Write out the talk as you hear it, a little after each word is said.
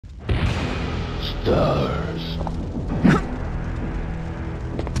Stars.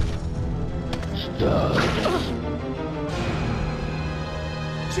 Stars.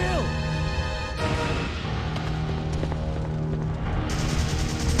 Jill!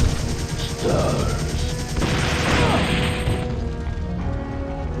 Stars.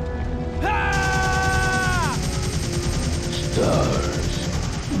 Ah! Stars.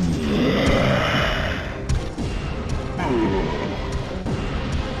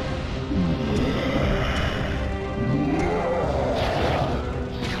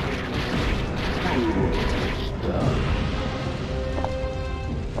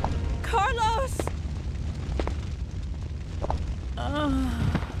 Carlos!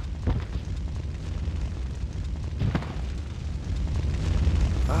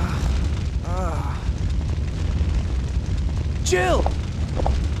 Jill!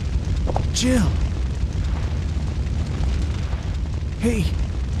 Jill! Hey,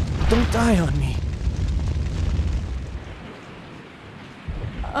 don't die on me.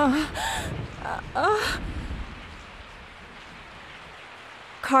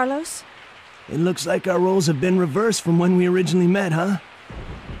 Carlos? It looks like our roles have been reversed from when we originally met, huh?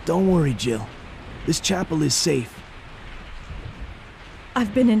 Don't worry, Jill. This chapel is safe.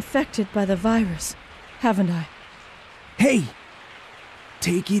 I've been infected by the virus, haven't I? Hey!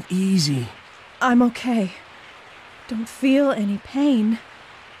 Take it easy. I'm okay. Don't feel any pain.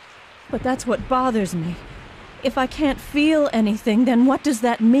 But that's what bothers me. If I can't feel anything, then what does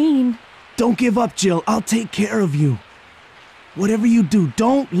that mean? Don't give up, Jill. I'll take care of you. Whatever you do,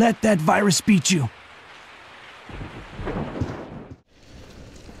 don't let that virus beat you.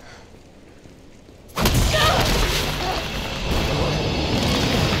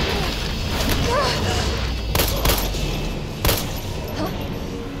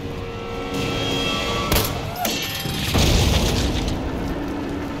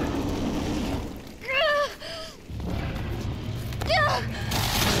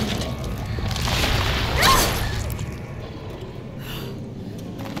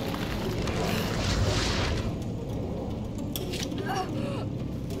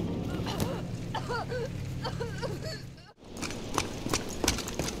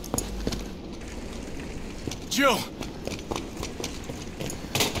 Jill!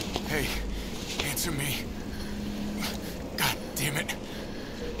 Hey, answer me. God damn it.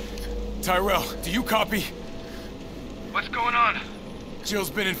 Tyrell, do you copy? What's going on? Jill's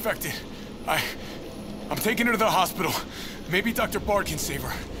been infected. I'm taking her to the hospital. Maybe Dr. Bard can save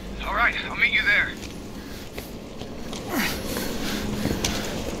her. All right, I'll meet you there.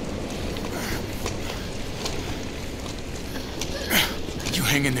 You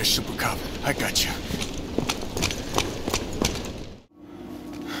hang in there, Super Cop. I got you.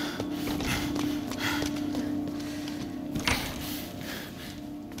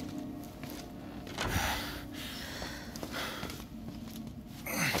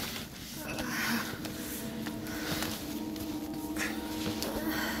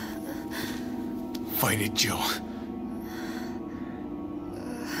 Fight it, Jill.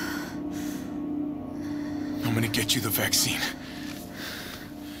 I'm gonna get you the vaccine.